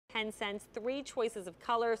10 cents, 3 choices of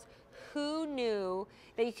colors. Who knew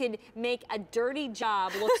that you could make a dirty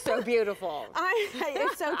job look so beautiful?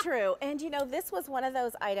 It's so true. And you know, this was one of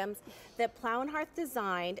those items that Plow and Hearth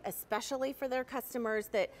designed especially for their customers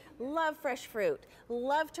that love fresh fruit,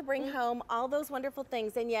 love to bring home all those wonderful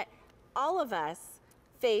things, and yet all of us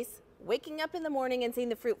face waking up in the morning and seeing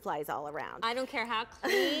the fruit flies all around. I don't care how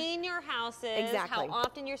clean your house is, Exactly. how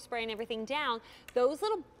often you're spraying everything down, those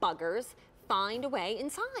little buggers find a way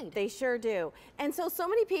inside. They sure do. And so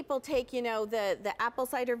many people take, you know, the apple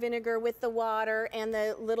cider vinegar with the water and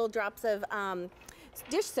the little drops of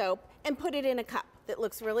dish soap and put it in a cup that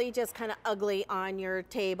looks really just kind of ugly on your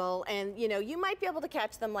table, and you know, you might be able to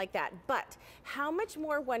catch them like that, but how much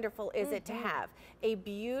more wonderful is it to have a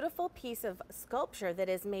beautiful piece of sculpture that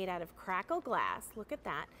is made out of Crackle glass, look at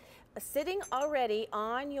that, sitting already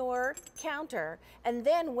on your counter, and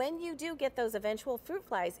then when you do get those eventual fruit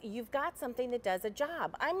flies, you've got something that does a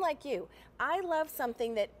job. I'm like you. I love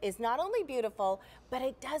something that is not only beautiful, but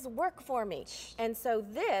it does work for me. And so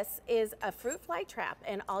this is a fruit fly trap,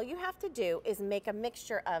 and all you have to do is make a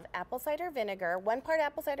mixture of apple cider vinegar, 1 part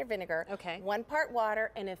apple cider vinegar, 1 part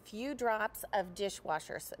water, and a few drops of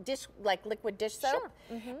like liquid dish soap,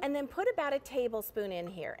 and then put about a tablespoon in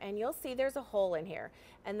here, and you'll see there's a hole in here.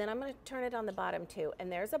 And then I'm going to turn it on the bottom too,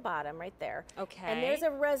 and there's a bottom right there. Okay. And there's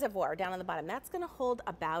a reservoir down on the bottom. That's going to hold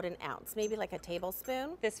about an ounce, maybe like a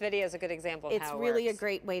tablespoon. This video is a good example of how it works. It's really a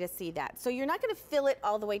great way to see that. So you're not going to fill it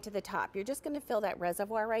all the way to the top. You're just going to fill that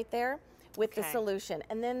reservoir right there with the solution.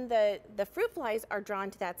 And then the fruit flies are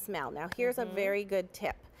drawn to that smell. Now here's a very good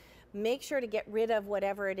tip. Make sure to get rid of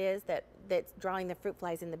whatever it is that's drawing the fruit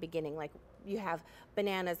flies in the beginning, like you have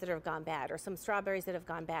bananas that have gone bad or some strawberries that have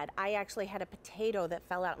gone bad. I actually had a potato that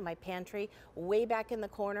fell out in my pantry way back in the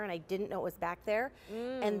corner, and I didn't know it was back there,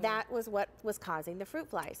 and that was what was causing the fruit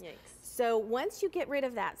flies. Yikes. So once you get rid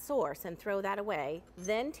of that source and throw that away,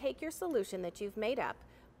 then take your solution that you've made up,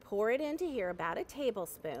 pour it into here about a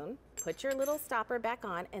tablespoon, put your little stopper back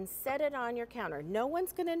on, and set it on your counter. No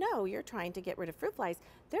one's going to know you're trying to get rid of fruit flies.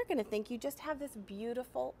 They're going to think you just have this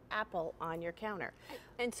beautiful apple on your counter.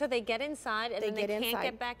 And so they get inside, and then they can't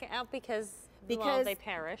get back out because well, they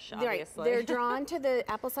perish, obviously. They're drawn to the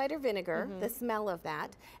apple cider vinegar, the smell of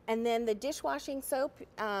that, and then the dishwashing soap,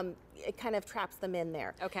 it kind of traps them in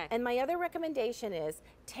there. Okay. And my other recommendation is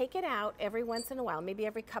take it out every once in a while, maybe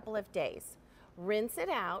every couple of days. Rinse it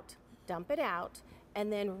out, dump it out,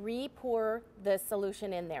 and then re-pour the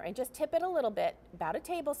solution in there. And just tip it a little bit, about a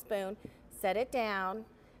tablespoon, set it down,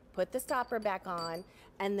 put the stopper back on,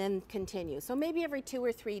 and then continue. So maybe every 2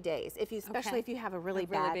 or 3 days, especially if you have a really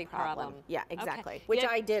bad big problem. Yeah, exactly. Okay. Which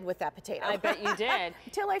I did with that potato. I bet you did.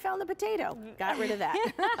 Until I found the potato. Got rid of that.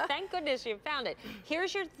 Thank goodness you found it.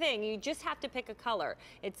 Here's your thing. You just have to pick a color.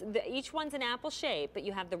 Each one's an apple shape, but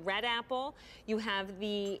you have the red apple, you have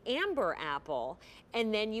the amber apple,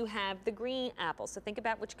 and then you have the green apple. So think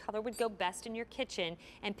about which color would go best in your kitchen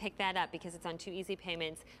and pick that up, because it's on 2 easy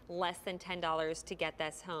payments, less than $10 to get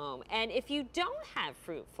this home. And if you don't have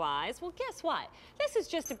fruit flies, well, guess what? This is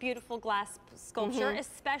just a beautiful glass sculpture,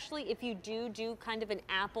 especially if you do kind of an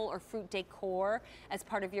apple or fruit decor as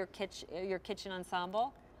part of your kitchen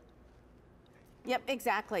ensemble. Yep,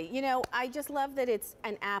 exactly. You know, I just love that it's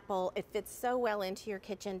an apple. It fits so well into your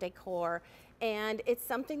kitchen decor, and it's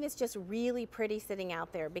something that's just really pretty sitting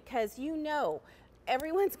out there, because you know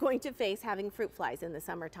everyone's going to face having fruit flies in the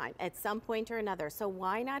summertime at some point or another. So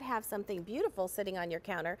why not have something beautiful sitting on your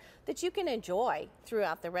counter that you can enjoy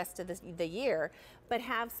throughout the rest of the year, but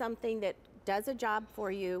have something that does a job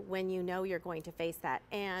for you when you know you're going to face that.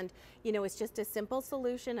 And you know, it's just a simple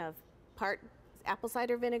solution of part apple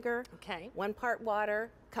cider vinegar, 1 part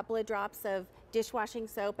water, couple of drops of dishwashing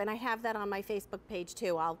soap, and I have that on my Facebook page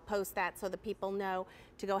too. I'll post that so that people know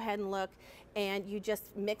to go ahead and look. And you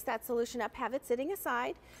just mix that solution up, have it sitting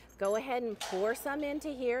aside. Go ahead and pour some into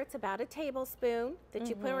here. It's about a tablespoon that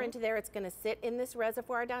you pour into there. It's going to sit in this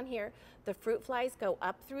reservoir down here. The fruit flies go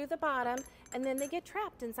up through the bottom, and then they get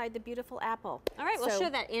trapped inside the beautiful apple. All right, we'll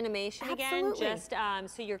show that animation again, just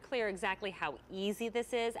so you're clear exactly how easy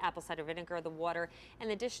this is. Apple cider vinegar, the water,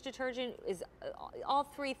 and the dish detergent is all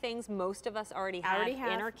 3 things most of us already have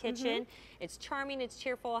in our kitchen. It's charming, it's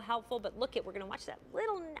cheerful, helpful, but look we're going to watch that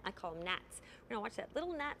little, I call them gnats. We're going to watch that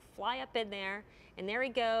little gnat fly up in there, and there he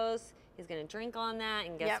goes. He's going to drink on that,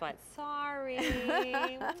 and guess what? Sorry.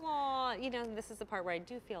 Aw, you know, this is the part where I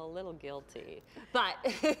do feel a little guilty. But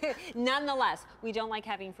nonetheless, we don't like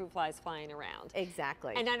having fruit flies flying around.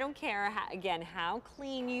 Exactly. And I don't care, how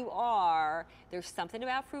clean you are. There's something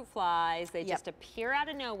about fruit flies. They just appear out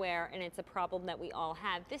of nowhere, and it's a problem that we all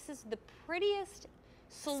have. This is the prettiest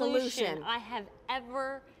solution I have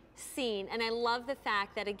ever seen. And I love the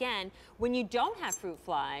fact that, again, when you don't have fruit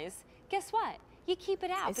flies, guess what? You keep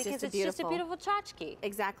it out because it's just a beautiful tchotchke.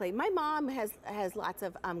 Exactly. My mom has lots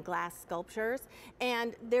of glass sculptures,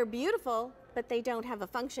 and they're beautiful, but they don't have a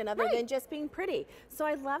function other than just being pretty. So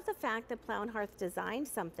I love the fact that Plow and Hearth designed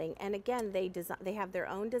something, and again, they have their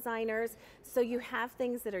own designers, so you have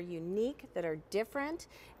things that are unique, that are different,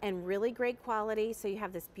 and really great quality. So you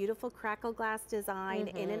have this beautiful crackle glass design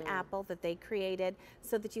in an apple that they created,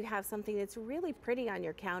 so that you have something that's really pretty on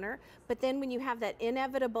your counter. But then when you have that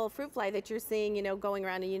inevitable fruit fly that you're seeing, you know, going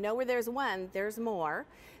around, and you know where there's one, there's more,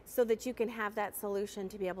 so that you can have that solution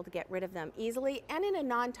to be able to get rid of them easily and in a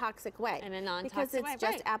non-toxic way. Because it's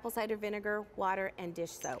just apple cider vinegar, water, and dish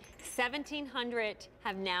soap. 1,700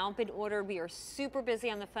 have now been ordered. We are super busy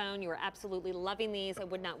on the phone. You are absolutely loving these. I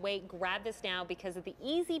would not wait. Grab this now because of the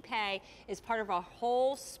Easy Pay is part of our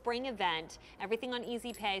whole spring event. Everything on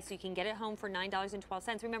Easy Pay, so you can get it home for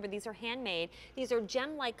 $9.12. Remember, these are handmade. These are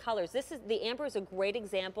gem-like colors. The amber is a great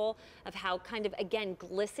example of how kind of, again,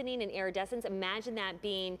 glistening and iridescence. Imagine that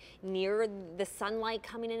being near the sunlight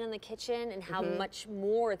coming in the kitchen, and how much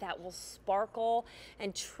more that will sparkle,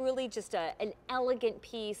 and truly just an elegant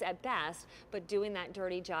piece at best, but doing that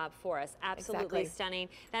dirty job for us. Absolutely stunning.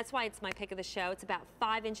 That's why it's my pick of the show. It's about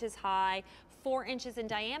 5 inches high, 4 inches in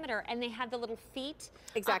diameter, and they have the little feet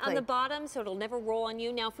on the bottom, so it'll never roll on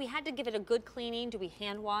you. Now, if we had to give it a good cleaning, do we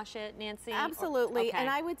hand wash it, Nancy? Absolutely. And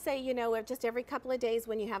I would say, you know, just every couple of days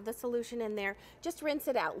when you have the solution in there, just rinse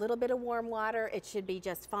it out. A little bit of warm water, it should be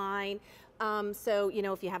just fine. So, you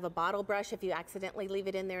know, if you have a bottle brush, if you accidentally leave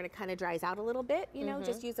it in there and it kind of dries out a little bit, you know,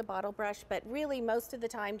 just use a bottle brush. But really, most of the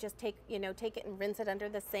time, just take it and rinse it under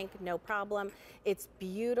the sink, no problem. It's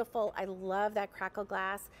beautiful. I love that crackle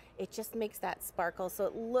glass. It just makes that sparkle, so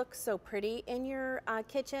it looks so pretty in your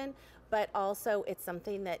kitchen, but also it's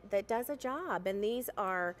something that does a job. And these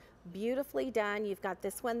are beautifully done. You've got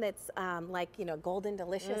this one that's like, you know, golden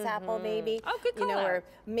delicious apple maybe. Oh, good color. You know, or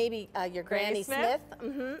maybe your Granny Smith.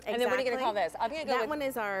 And then what are you going to call this? I'm going to go that one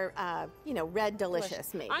is our, you know, red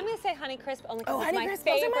delicious maybe. I'm going to say Honey Crisp only because Honey it's Crisp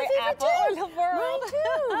my favorite apple in the world. Mine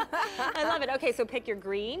too. I love it. Okay, so pick your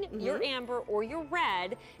green, your amber, or your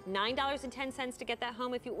red. $9.10 to get that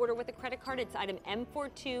home. If you order with a credit card, it's item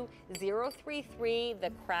M42033,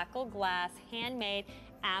 the Crackle Glass Handmade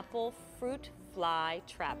Apple Fruit Fly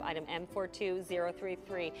Trap, item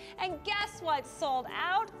M42033. And guess what? Sold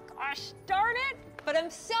out. Gosh darn it. But I'm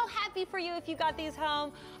so happy for you if you got these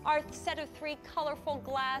home. Our set of 3 colorful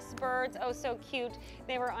glass birds. Oh, so cute.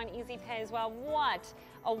 They were on Easy Pay as well. What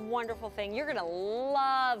a wonderful thing. You're gonna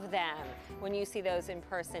love them when you see those in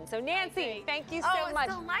person. So Nancy, thank you so much.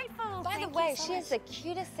 Oh, it's delightful. By the way, she has the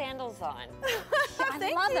cutest sandals on. I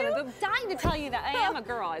love you. them. I'm dying to tell you that. I am a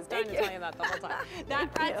girl. I was dying to tell you that the whole time.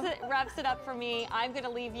 That wraps it up for me. I'm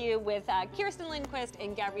gonna leave you with Kirsten Lindquist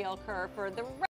and Gabrielle Kerr for the